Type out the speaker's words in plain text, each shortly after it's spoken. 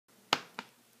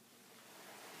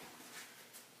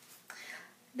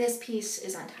This piece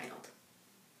is untitled.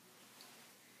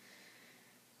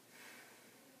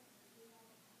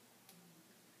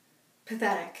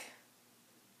 Pathetic.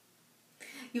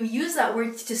 You use that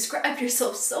word to describe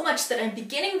yourself so much that I'm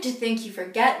beginning to think you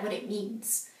forget what it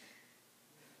means.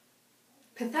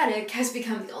 Pathetic has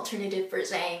become the alternative for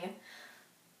saying,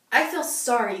 I feel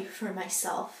sorry for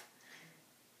myself.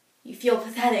 You feel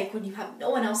pathetic when you have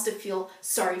no one else to feel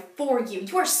sorry for you.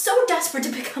 You are so desperate to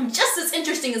become just as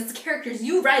interesting as the characters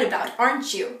you write about,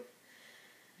 aren't you?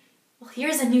 Well,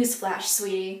 here's a newsflash,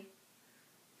 sweetie.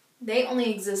 They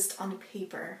only exist on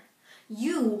paper.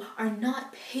 You are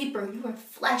not paper. You are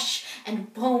flesh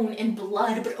and bone and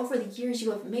blood, but over the years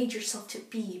you have made yourself to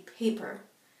be paper.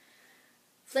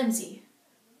 Flimsy.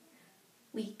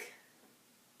 Weak.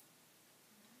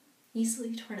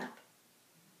 Easily torn up.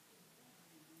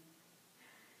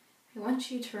 I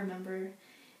want you to remember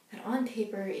that on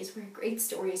paper is where great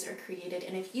stories are created,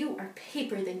 and if you are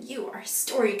paper, then you are a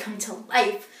story come to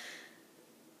life.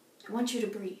 I want you to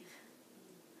breathe.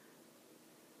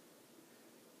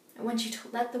 I want you to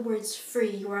let the words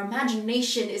free. Your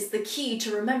imagination is the key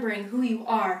to remembering who you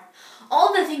are.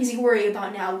 All the things you worry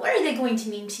about now, what are they going to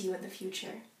mean to you in the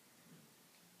future?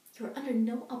 You are under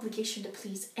no obligation to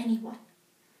please anyone.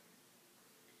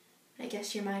 I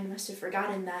guess your mind must have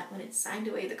forgotten that when it signed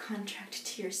away the contract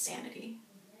to your sanity.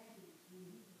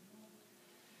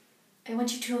 I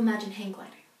want you to imagine hang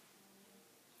gliding.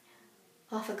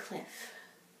 Off a cliff.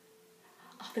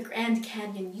 Off the Grand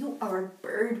Canyon. You are a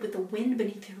bird with the wind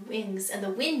beneath your wings, and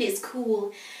the wind is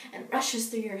cool and rushes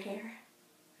through your hair.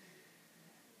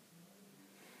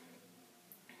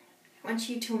 I want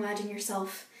you to imagine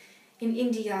yourself in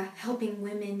India, helping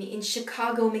women, in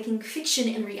Chicago, making fiction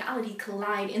and reality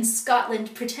collide, in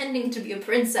Scotland, pretending to be a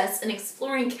princess and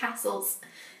exploring castles.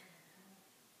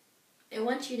 I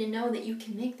want you to know that you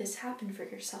can make this happen for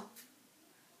yourself.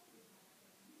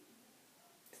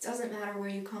 It doesn't matter where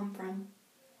you come from.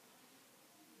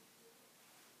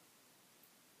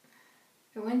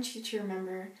 I want you to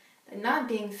remember that not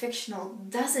being fictional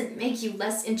doesn't make you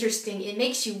less interesting, it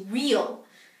makes you real.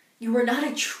 You are not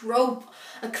a trope,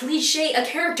 a cliche, a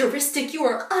characteristic. You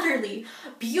are utterly,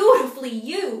 beautifully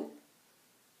you.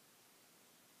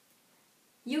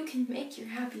 You can make your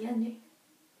happy ending.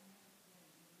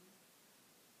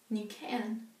 And you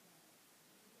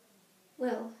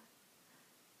will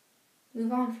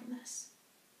move on from this.